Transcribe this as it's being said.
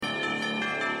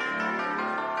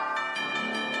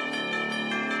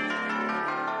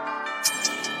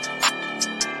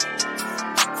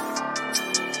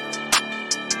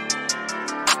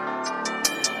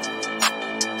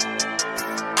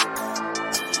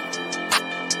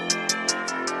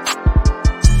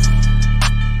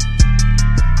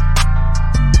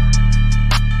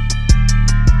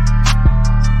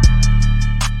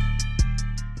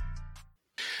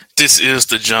This is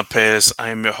the Jump Pass. I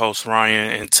am your host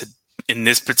Ryan, and in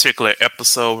this particular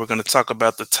episode, we're going to talk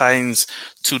about the Titans'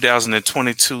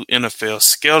 2022 NFL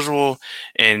schedule,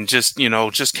 and just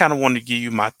kind of want to give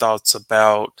you my thoughts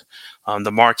about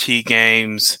the marquee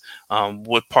games,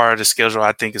 what part of the schedule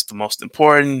I think is the most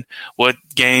important, what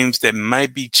games that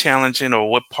might be challenging, or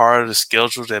what part of the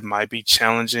schedule that might be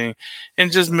challenging, and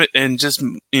just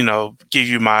give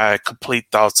you my complete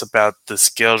thoughts about the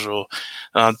schedule.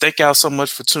 Thank y'all so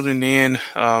much for tuning in.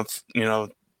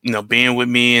 Being with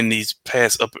me in these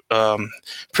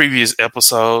previous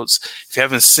episodes.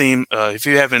 If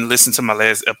you haven't listened to my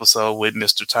last episode with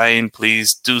Mr. Titan,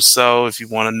 please do so. If you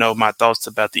want to know my thoughts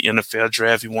about the NFL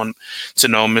draft, you want to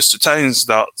know Mr. Titan's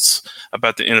thoughts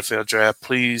about the NFL draft,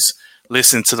 please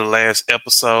listen to the last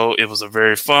episode. It was a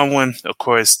very fun one. Of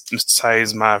course, Mr.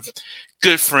 Titan's my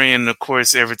good friend. Of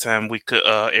course, every time we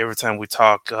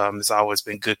talk, it's always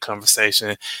been good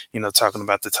conversation, talking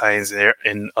about the Titans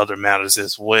and other matters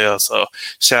as well. So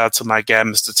shout out to my guy,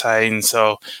 Mr. Titan.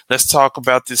 So let's talk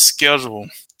about this schedule.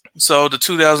 So the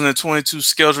 2022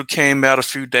 schedule came out a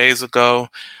few days ago.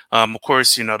 Of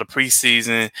course, the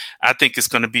preseason, I think it's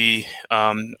going to be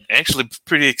actually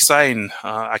pretty exciting.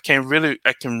 I can't really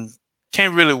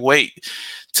wait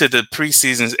till the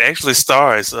preseason actually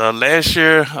starts. Last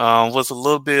year was a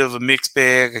little bit of a mixed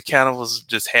bag. I kind of was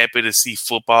just happy to see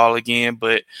football again,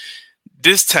 but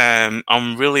this time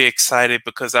I'm really excited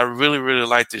because I really, really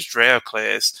like this draft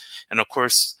class. And of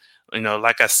course,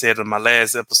 like I said in my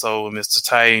last episode with Mr.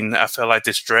 Titan, I felt like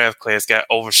this draft class got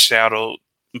overshadowed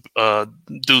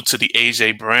due to the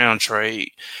A.J. Brown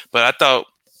trade. But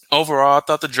overall, I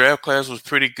thought the draft class was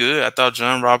pretty good. I thought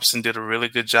John Robinson did a really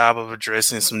good job of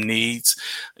addressing some needs.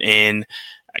 And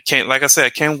I can't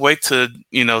wait to,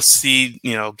 see,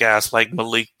 guys like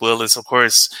Malik Willis. Of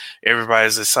course,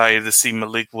 everybody's excited to see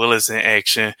Malik Willis in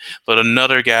action. But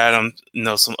another guy,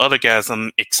 some other guys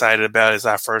I'm excited about is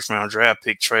our first round draft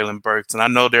pick, Treylon Burks. And I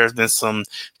know there's been some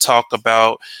talk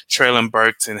about Treylon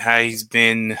Burks and how he's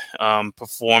been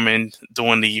performing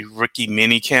during the rookie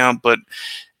mini camp. But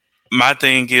my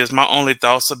thing is, my only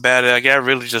thoughts about it, I got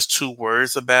really just two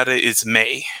words about it. It's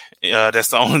May.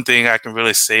 That's the only thing I can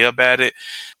really say about it.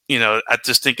 I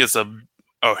just think it's a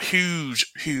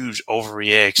huge, huge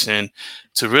overreaction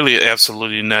to really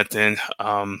absolutely nothing.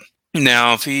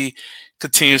 Now, if he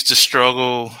continues to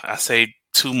struggle, I say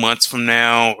 2 months from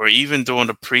now, or even during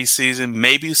the preseason,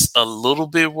 maybe it's a little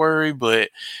bit worried, but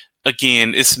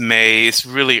again, it's May. It's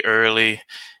really early.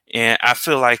 And I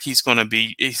feel like he's going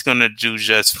to do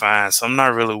just fine. So I'm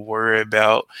not really worried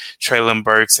about Treylon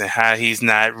Burks and how he's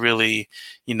not really,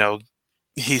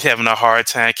 he's having a hard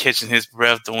time catching his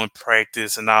breath doing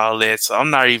practice and all that. So I'm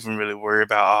not even really worried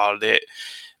about all that.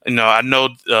 I know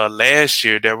last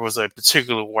year there was a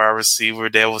particular wide receiver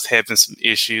that was having some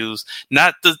issues,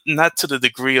 not to the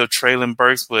degree of Treylon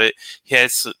Burks, but he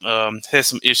had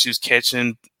some issues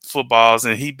catching footballs,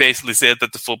 and he basically said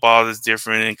that the football is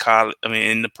different in college.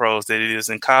 In the pros than it is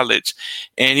in college,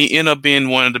 and he ended up being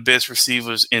one of the best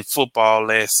receivers in football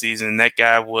last season. That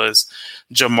guy was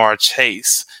Ja'Marr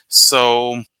Chase.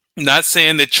 So, not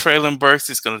saying that Treylon Burks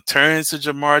is going to turn into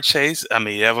Ja'Marr Chase.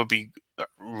 That would be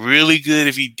really good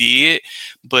if he did,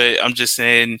 but I'm just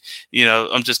saying,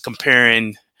 I'm just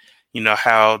comparing,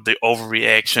 how the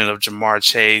overreaction of Ja'Marr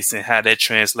Chase and how that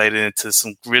translated into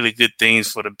some really good things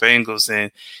for the Bengals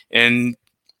and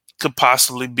could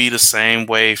possibly be the same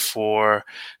way for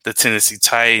the Tennessee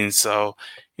Titans. So,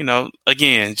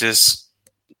 again,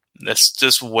 let's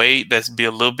just wait. Let's be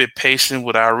a little bit patient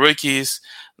with our rookies.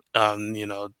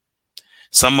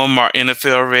 Some of them are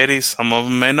NFL ready. Some of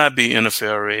them may not be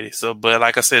NFL ready. So, but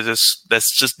like I said,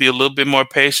 let's just be a little bit more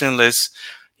patient. Let's,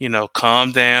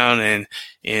 calm down and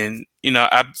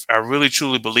I really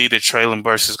truly believe that Treylon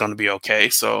Burks is going to be okay.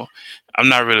 So I'm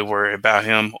not really worried about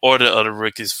him or the other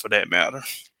rookies for that matter.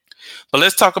 But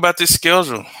let's talk about this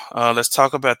schedule.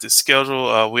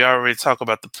 We already talked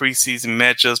about the preseason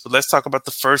matchups, but let's talk about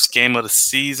the first game of the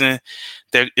season.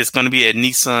 It's going to be at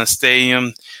Nissan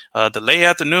Stadium. The late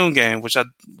afternoon game, which I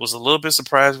was a little bit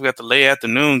surprised we got the late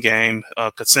afternoon game,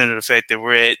 considering the fact that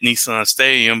we're at Nissan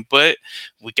Stadium. But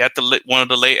we got one of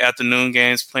the late afternoon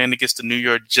games playing against the New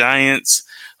York Giants,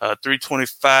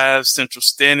 3:25 Central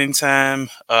Standing Time.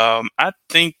 I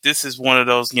think this is one of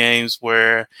those games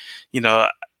where,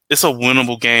 it's a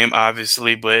winnable game,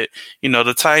 obviously, but,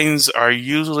 the Titans are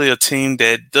usually a team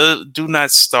that do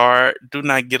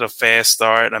not get a fast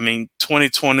start.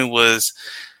 2020 was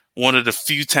one of the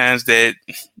few times that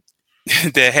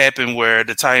that happened where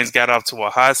the Titans got off to a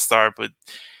hot start, but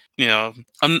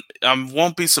I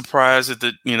won't be surprised if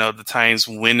the Titans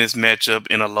win this matchup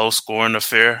in a low scoring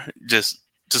affair. Just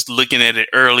just looking at it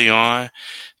early on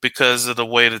because of the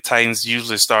way the Titans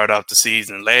usually start off the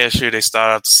season. Last year, they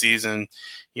started off the season,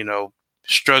 you know,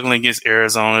 struggling against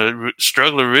Arizona,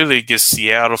 struggling really against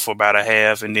Seattle for about a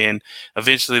half, and then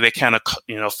eventually they kind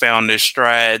of, found their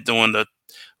stride during the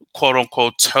quote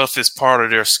unquote toughest part of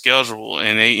their schedule,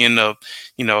 and they end up,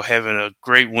 having a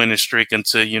great winning streak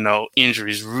until,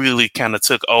 injuries really kind of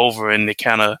took over, and they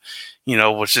kind of,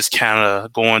 was just kind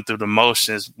of going through the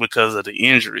motions because of the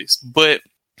injuries. But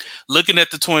looking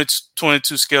at the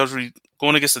 2022 schedule,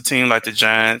 going against a team like the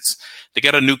Giants, they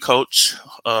got a new coach,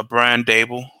 Brian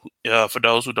Daboll. For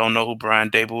those who don't know who Brian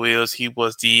Daboll is, he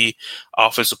was the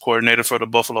offensive coordinator for the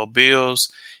Buffalo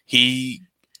Bills. He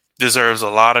deserves a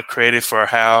lot of credit for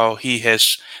how he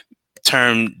has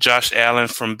turned Josh Allen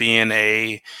from being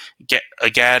a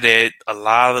guy that a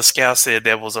lot of the scouts said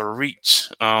that was a reach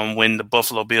when the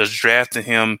Buffalo Bills drafted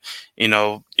him, in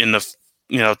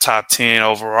the top 10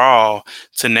 overall,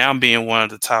 to now being one of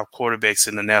the top quarterbacks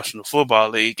in the National Football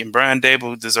League. And Brian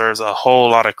Daboll deserves a whole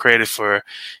lot of credit for,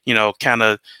 kind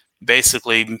of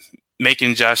basically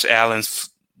making Josh Allen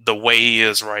the way he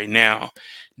is right now.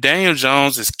 Daniel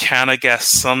Jones has kind of got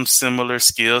some similar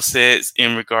skill sets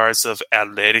in regards of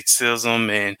athleticism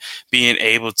and being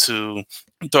able to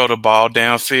throw the ball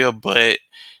downfield, but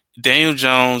Daniel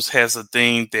Jones has a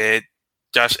thing that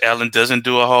Josh Allen doesn't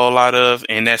do a whole lot of,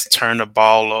 and that's turn the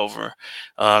ball over,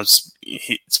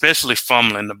 especially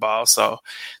fumbling the ball. So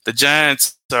the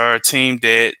Giants are a team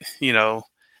that,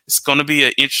 it's going to be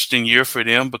an interesting year for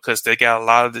them because they got a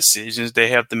lot of decisions they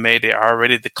have to make. They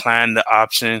already declined the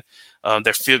option,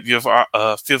 their fifth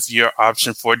year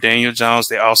option for Daniel Jones.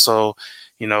 They also,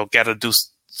 got to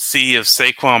see if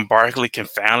Saquon Barkley can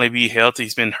finally be healthy.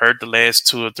 He's been hurt the last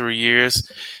 2 or 3 years,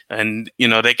 and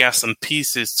they got some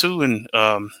pieces too. And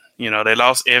they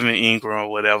lost Evan Ingram or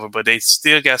whatever, but they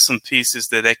still got some pieces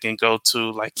that they can go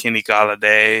to, like Kenny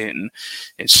Golladay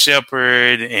and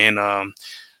Shepard and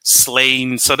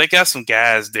Slayton. So they got some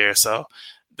guys there. So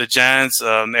the Giants,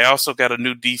 they also got a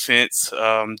new defensive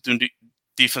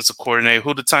coordinator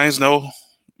who the Titans know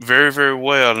very, very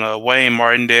well. Wayne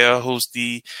Martindale, who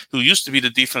used to be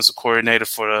the defensive coordinator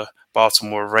for the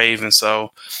Baltimore Ravens. So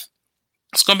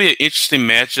it's going to be an interesting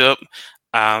matchup.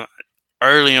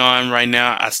 Early on right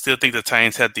now, I still think the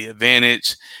Titans have the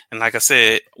advantage. And like I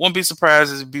said, wouldn't be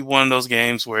surprised if it'd be one of those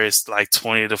games where it's like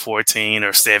 20-14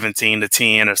 or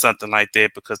 17-10 or something like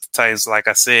that, because the Titans, like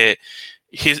I said,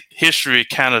 history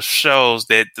kind of shows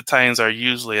that the Titans are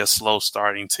usually a slow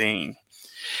starting team.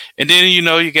 And then,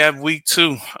 you got week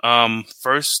 2.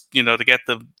 First, they got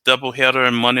the doubleheader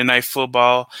in Monday Night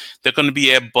Football. They're going to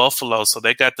be at Buffalo. So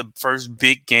they got the first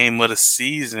big game of the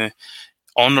season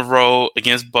on the road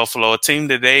against Buffalo, a team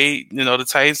that the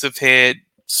Titans have had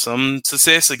some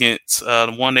success against.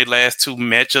 Won their last 2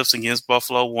 matchups against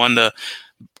Buffalo. Won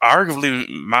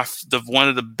arguably one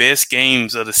of the best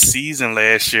games of the season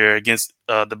last year against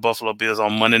the Buffalo Bills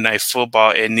on Monday Night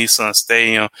Football at Nissan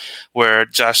Stadium, where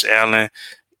Josh Allen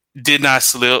did not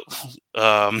slip,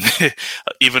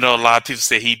 even though a lot of people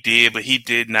say he did, but he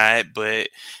did not. But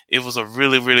it was a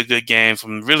really, really good game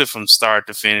from start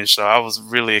to finish. So I was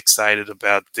really excited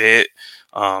about that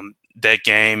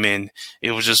game, and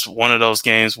it was just one of those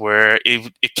games where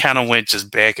it kind of went just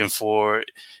back and forth.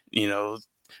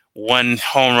 One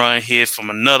home run hit from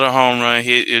another home run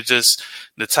hit. It just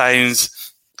the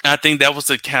Titans. I think that was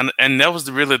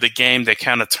really the game that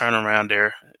kind of turned around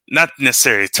there. Not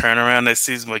necessarily turn around that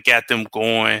season, but got them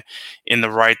going in the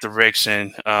right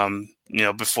direction,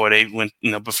 before they went,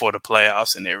 before the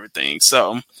playoffs and everything.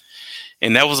 So,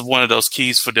 and that was one of those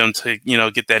keys for them to,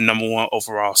 get that number 1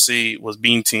 overall seed, was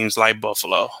beating teams like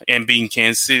Buffalo and beating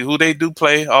Kansas City, who they do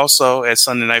play also at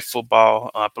Sunday Night Football.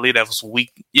 I believe that was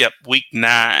week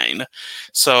 9.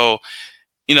 So,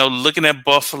 looking at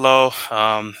Buffalo,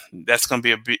 that's going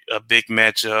to be a big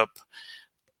matchup.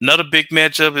 Another big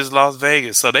matchup is Las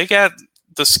Vegas. So they got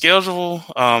the schedule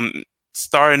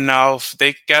starting off.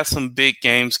 They got some big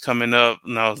games coming up.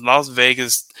 Las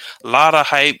Vegas, a lot of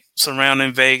hype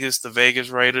surrounding Vegas, the Vegas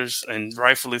Raiders, and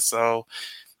rightfully so.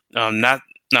 Not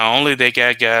only they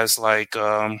got guys like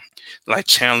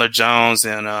Chandler Jones,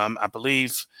 and I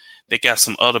believe they got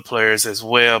some other players as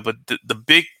well. But the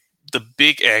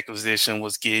big acquisition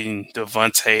was getting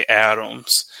Davante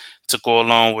Adams to go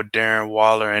along with Darren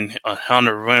Waller and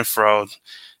Hunter Renfrow.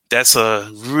 That's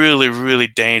a really, really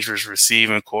dangerous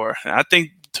receiving core. And I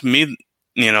think, to me,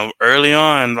 early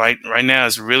on, right now,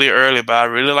 it's really early, but I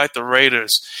really like the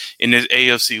Raiders in this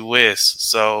AFC West.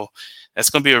 So that's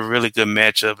going to be a really good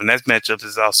matchup, and that matchup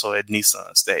is also at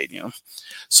Nissan Stadium.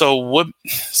 So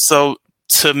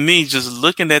to me, just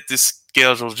looking at this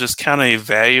schedule, just kind of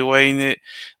evaluating it,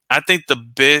 I think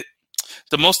the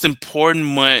most important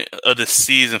month of the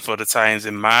season for the Titans,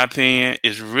 in my opinion,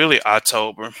 is really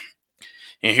October.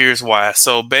 And here's why.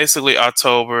 So basically,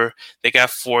 October, they got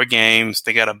 4 games.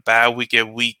 They got a bye week at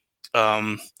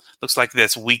um, looks like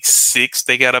that's week 6.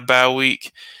 They got a bye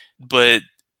week. But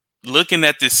looking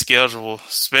at this schedule,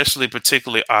 especially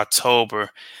particularly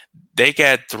October, they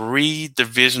got 3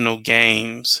 divisional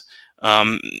games.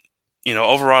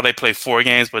 Overall they play 4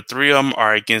 games, but 3 of them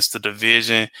are against the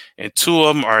division and 2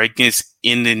 of them are against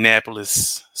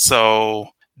Indianapolis. So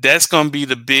that's going to be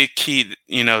the big key.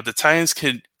 The Titans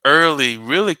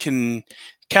really can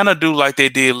kind of do like they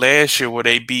did last year, where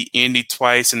they beat Indy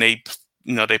twice and they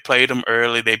played them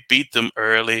early, they beat them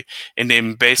early, and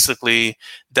then basically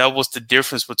that was the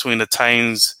difference between the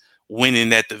Titans winning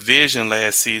that division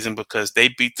last season, because they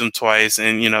beat them twice.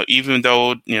 And, even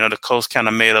though, the Colts kind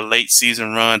of made a late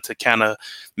season run to kind of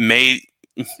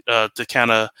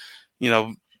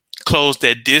close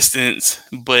that distance,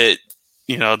 but,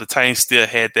 the Titans still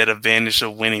had that advantage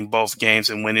of winning both games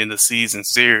and winning the season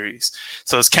series.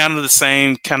 So it's kind of the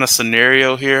same kind of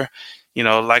scenario here.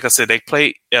 Like I said, they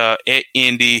play at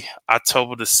Indy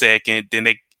October the 2nd, then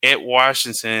they at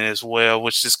Washington as well,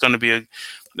 which is going to be a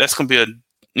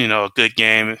good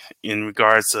game in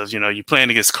regards of, you're playing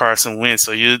against Carson Wentz.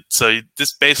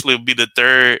 This basically will be the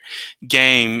 3rd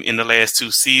game in the last 2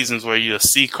 seasons where you'll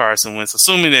see Carson Wentz,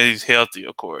 assuming that he's healthy,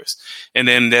 of course. And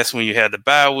then that's when you have the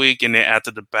bye week. And then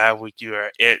after the bye week, you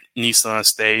are at Nissan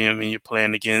Stadium and you're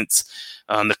playing against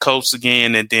the Colts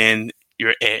again. And then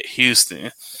you're at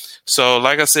Houston. So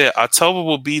like I said, October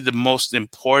will be the most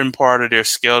important part of their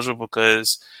schedule,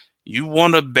 because you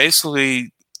want to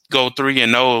basically go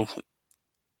 3-0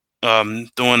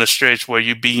 during a stretch where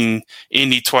you're beating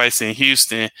Indy twice in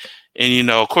Houston. And,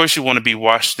 of course you want to beat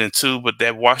Washington too, but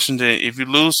that Washington, if you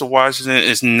lose to Washington,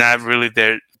 it's not really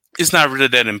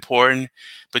that important,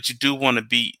 but you do want to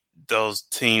beat those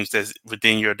teams that's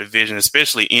within your division,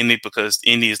 especially Indy, because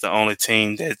Indy is the only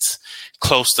team that's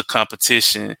close to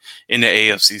competition in the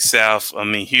AFC South. I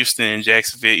mean, Houston and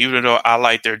Jacksonville, even though I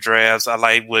like their drafts, I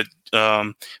like what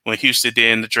when Houston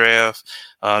did in the draft.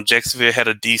 Jacksonville had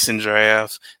a decent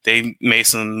draft. They made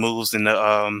some moves in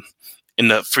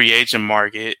the free agent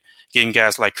market, getting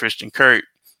guys like Christian Kirk.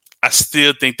 I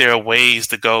still think there are ways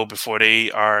to go before they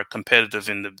are competitive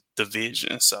in the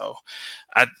division. So,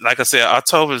 like I said,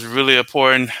 October is really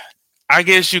important. I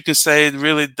guess you can say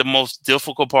really the most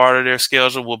difficult part of their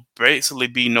schedule will basically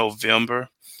be November,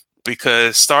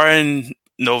 because starting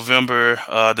November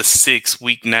the 6th,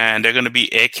 week 9, they're going to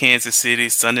be at Kansas City,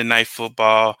 Sunday Night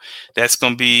Football. That's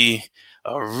going to be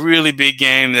a really big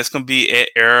game. That's going to be at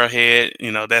Arrowhead.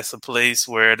 That's a place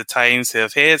where the Titans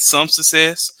have had some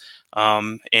success.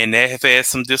 And they have had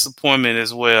some disappointment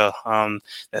as well.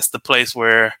 That's the place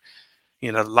where,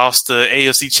 lost the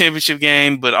AFC Championship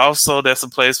game, but also that's a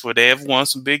place where they have won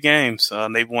some big games.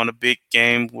 They've won a big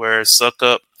game where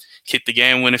Suckup kicked the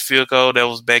game-winning field goal. That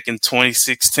was back in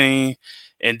 2016.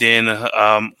 And then,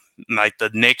 like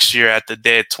the next year after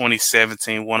that,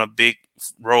 2017, won a big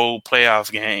road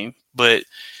playoff game. But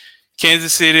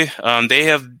Kansas City, they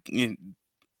have,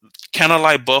 kind of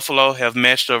like Buffalo, have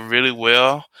matched up really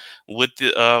well with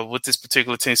this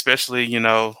particular team, especially,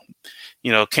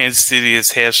 Kansas City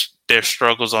has had their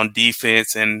struggles on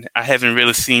defense, and I haven't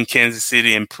really seen Kansas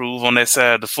City improve on that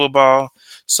side of the football.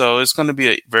 So it's going to be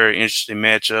a very interesting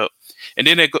matchup. And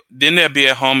then they'll be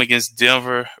at home against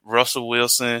Denver. Russell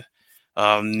Wilson,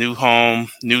 new home,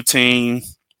 new team.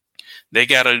 They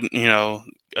got a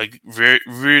very,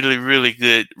 really, really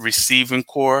good receiving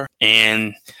core,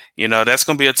 and that's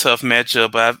going to be a tough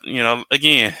matchup. But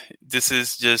again, this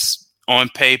is just on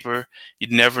paper. You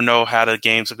never know how the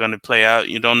games are going to play out.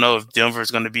 You don't know if Denver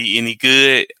is going to be any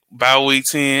good by week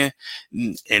 10,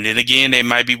 and then again, they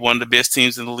might be one of the best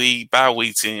teams in the league by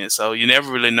week 10. So you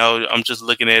never really know. I'm just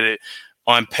looking at it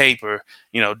on paper.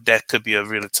 That could be a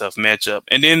really tough matchup.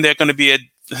 And then they're going to be at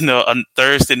on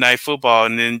Thursday Night Football,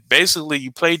 and then basically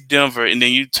you play Denver, and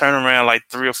then you turn around like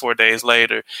 3 or 4 days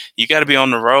later. You got to be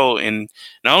on the road, and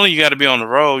not only you got to be on the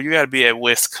road, you got to be at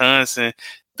Wisconsin.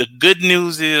 The good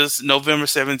news is November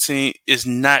 17th it's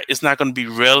not going to be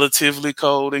relatively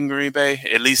cold in Green Bay,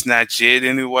 at least not yet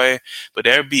anyway. But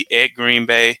they'll be at Green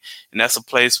Bay, and that's a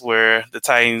place where the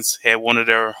Titans had one of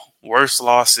their worst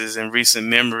losses in recent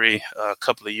memory a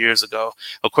couple of years ago.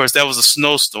 Of course, that was a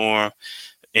snowstorm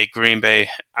at Green Bay.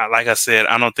 Like I said,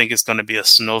 I don't think it's going to be a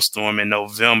snowstorm in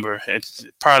November. It's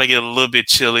probably get a little bit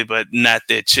chilly, but not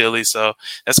that chilly. So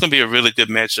that's going to be a really good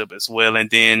matchup as well. And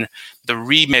then the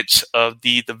rematch of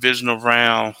the divisional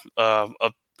round of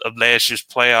of last year's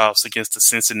playoffs against the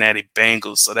Cincinnati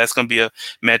Bengals. So that's going to be a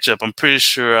matchup. I'm pretty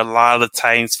sure a lot of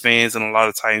Titans fans and a lot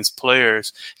of Titans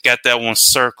players got that one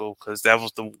circled because that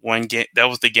was the one game. That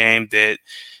was the game that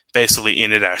basically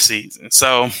ended our season.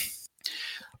 So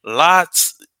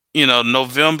lots.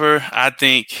 November, I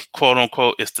think, quote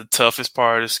unquote, is the toughest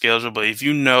part of the schedule. But if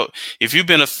you've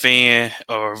been a fan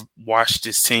or watched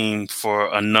this team for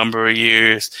a number of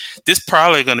years, this is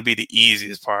probably going to be the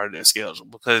easiest part of their schedule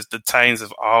because the Titans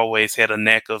have always had a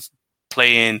knack of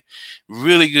playing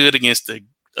really good against the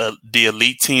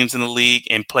elite teams in the league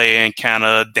and playing kind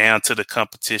of down to the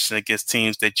competition against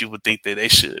teams that you would think that they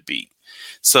should beat.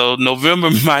 So November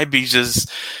might be just,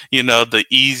 the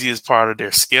easiest part of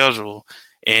their schedule.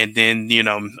 And then,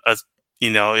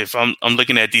 if I'm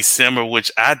looking at December,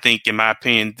 which I think, in my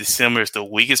opinion, December is the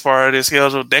weakest part of this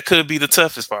schedule, that could be the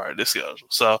toughest part of this schedule.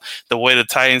 So the way the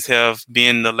Titans have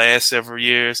been the last several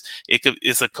years,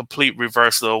 it's a complete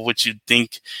reversal of what you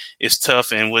think is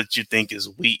tough and what you think is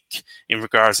weak in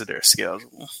regards to their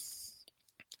schedule.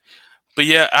 But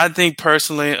yeah, I think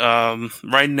personally,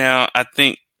 right now, I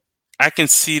think I can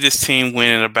see this team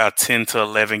winning about 10 to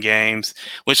 11 games,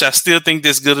 which I still think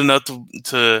that's good enough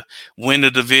to win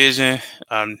the division.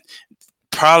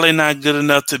 Probably not good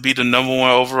enough to be the number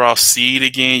one overall seed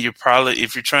again.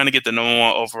 If you're trying to get the number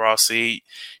one overall seed,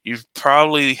 you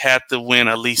probably have to win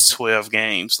at least 12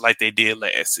 games like they did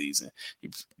last season. You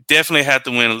definitely have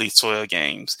to win at least 12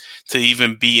 games to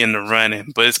even be in the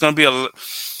running. But it's going to be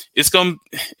it's going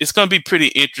to be pretty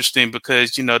interesting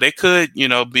because, they could,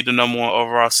 be the number one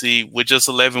overall seed with just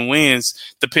 11 wins,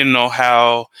 depending on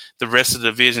how the rest of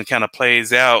the division kind of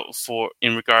plays out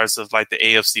in regards of like the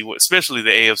AFC, especially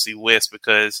the AFC West,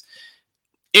 because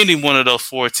any one of those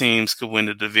four teams could win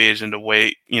the division the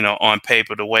way, on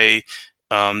paper, the way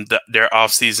their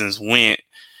off seasons went,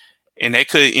 and they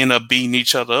could end up beating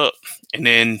each other up. And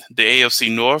then the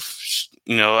AFC North,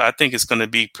 I think it's going to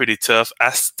be pretty tough.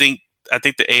 I think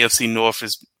the AFC North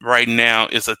is right now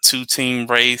is a 2-team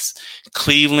race.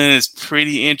 Cleveland is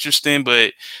pretty interesting,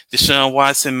 but Deshaun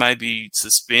Watson might be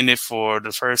suspended for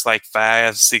the first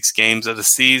 5-6 games of the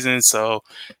season. So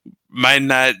might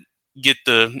not get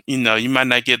you might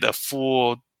not get a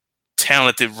full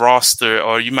talented roster,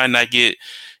 or you might not get,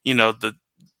 the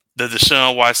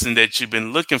Deshaun Watson that you've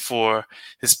been looking for,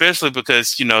 especially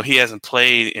because, he hasn't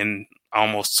played in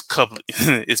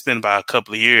it's been about a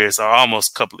couple of years, or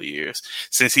almost a couple of years,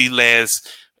 since he last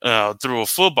threw a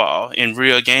football in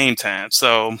real game time.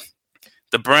 So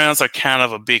the Browns are kind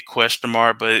of a big question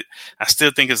mark, but I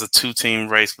still think it's a 2-team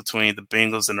race between the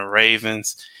Bengals and the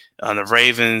Ravens. The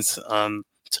Ravens, to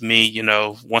me,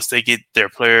 once they get their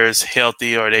players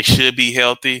healthy, or they should be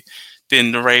healthy,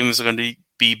 then the Ravens are going to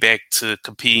be back to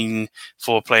competing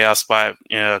for a playoff spot,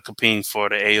 competing for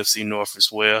the AFC North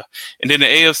as well. And then the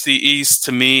AFC East,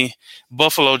 to me,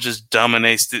 Buffalo just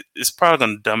dominates it. It's probably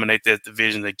going to dominate that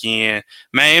division again.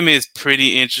 Miami is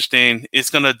pretty interesting.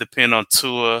 It's going to depend on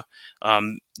Tua.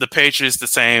 The Patriots the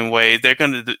same way.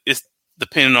 It's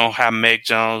depending on how Mac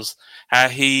Jones, how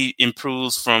he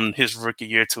improves from his rookie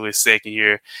year to his second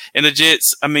year. And the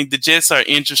Jets are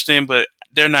interesting, but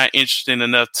they're not interesting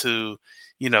enough to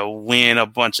win a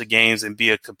bunch of games and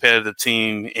be a competitive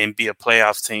team and be a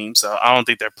playoff team. So I don't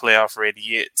think they're playoff ready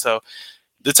yet. So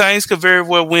the Titans could very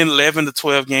well win 11 to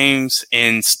 12 games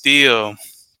and still,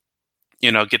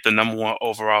 get the number one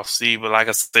overall seed. But like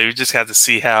I said, we just have to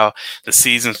see how the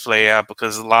seasons play out,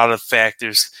 because a lot of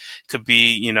factors could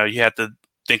be, you have to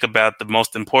think about the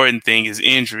most important thing is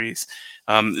injuries.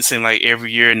 It seems like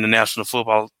every year in the National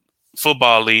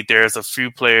Football League, there's a few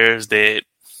players that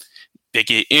they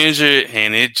get injured,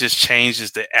 and it just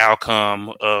changes the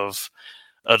outcome of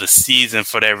the season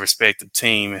for their respective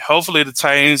team. And hopefully the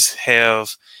Titans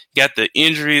have got the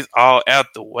injuries all out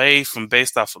the way from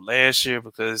based off of last year,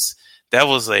 because that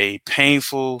was a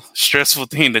painful, stressful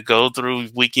thing to go through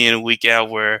week in and week out,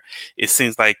 where it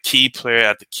seems like key player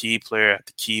after key player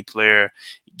after key player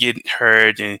getting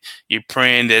hurt, and you're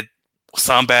praying that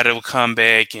somebody will come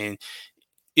back, and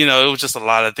it was just a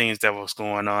lot of things that was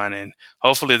going on. And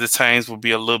hopefully the Titans will be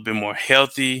a little bit more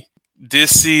healthy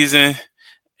this season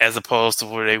as opposed to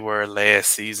where they were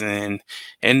last season.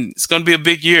 And it's going to be a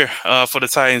big year for the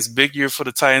Titans, big year for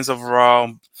the Titans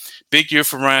overall, big year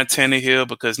for Ryan Tannehill,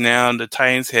 because now the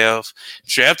Titans have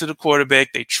drafted a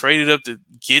quarterback. They traded up to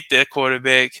get that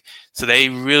quarterback. So they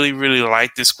really, really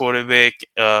like this quarterback,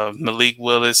 Malik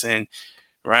Willis. And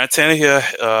Ryan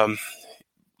Tannehill,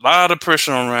 a lot of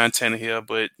pressure on Ryan Tannehill,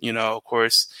 but of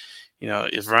course,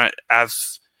 if Ryan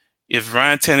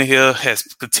Tannehill has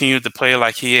continued to play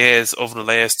like he has over the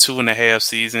last 2.5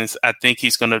 seasons, I think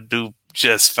he's going to do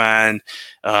just fine.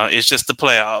 It's just the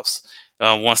playoffs.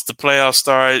 Once the playoffs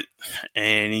start,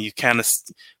 and you kind of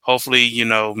hopefully,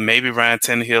 maybe Ryan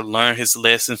Tannehill learned his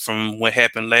lesson from what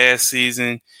happened last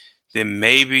season, then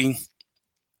maybe,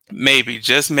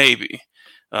 just maybe,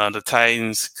 the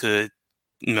Titans could,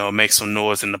 make some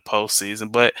noise in the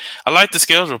postseason. But I like the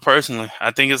schedule personally.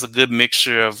 I think it's a good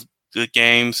mixture of good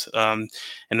games. And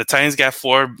the Titans got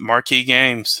 4 marquee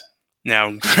games.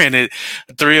 Now, granted,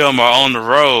 3 of them are on the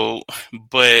road,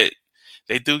 but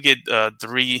they do get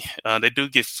 3. They do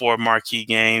get 4 marquee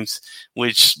games,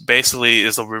 which basically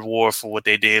is a reward for what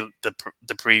they did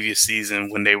the previous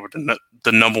season when they were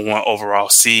the number 1 overall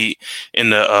seed in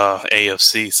the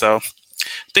AFC. So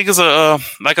I think it's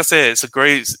like I said, it's a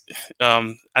great.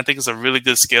 I think it's a really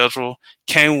good schedule.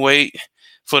 Can't wait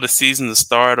for the season to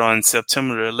start on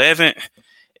September 11th.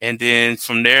 And then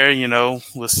from there,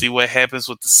 we'll see what happens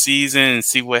with the season and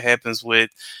see what happens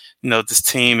with, this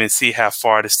team and see how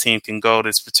far this team can go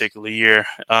this particular year.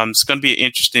 It's going to be an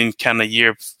interesting kind of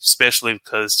year, especially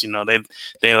because,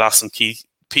 they lost some key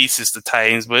pieces to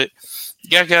Titans. But you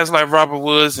got guys like Robert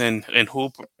Woods and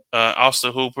Hooper,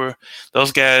 Austin Hooper.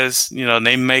 Those guys,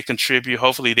 they may contribute.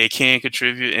 Hopefully they can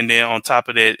contribute. And then on top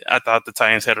of that, I thought the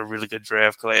Titans had a really good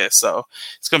draft class. So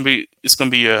I think it's going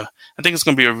to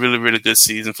be a really, really good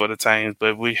season for the Titans,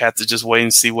 but we have to just wait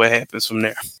and see what happens from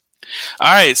there.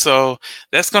 All right, so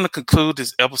that's going to conclude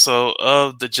this episode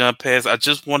of the Jump Pass. I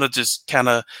just want to just kind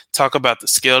of talk about the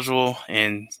schedule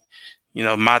and,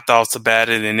 my thoughts about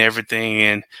it and everything.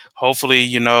 And hopefully,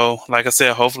 like I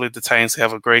said, hopefully the Titans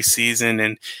have a great season.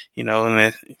 And,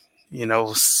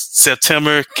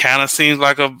 September kind of seems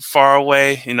like a far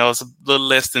away. It's a little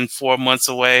less than 4 months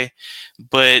away.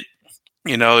 But,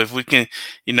 if we can,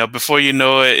 before you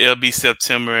know it, it'll be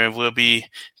September and it'll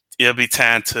be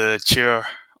time to cheer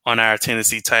on our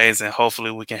Tennessee Titans, and hopefully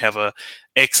we can have a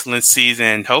excellent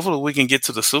season. Hopefully we can get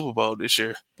to the Super Bowl this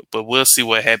year, but we'll see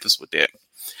what happens with that.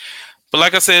 But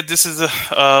like I said,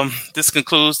 this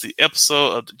concludes the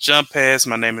episode of the Jump Pass.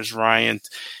 My name is Ryan,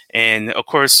 and of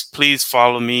course, please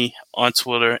follow me on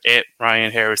Twitter at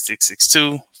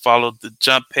RyanHarris662. Follow the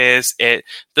Jump Pass at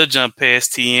the Jump Pass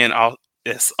TN.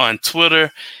 That's on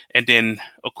Twitter, and then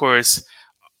of course,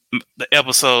 the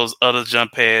episodes of the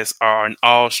Jump Pass are on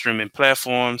all streaming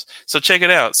platforms. So check it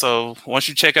out. So once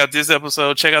you check out this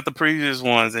episode, check out the previous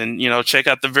ones and, check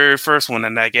out the very first one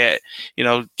that I got,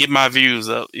 get my views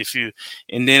up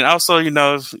and then also,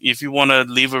 if you want to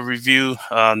leave a review,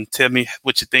 tell me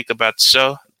what you think about the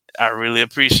show. I really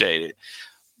appreciate it.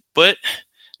 But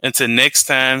until next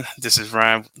time, this is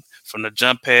Ryan from the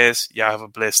Jump Pass. Y'all have a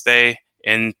blessed day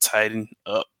and tighten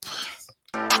up.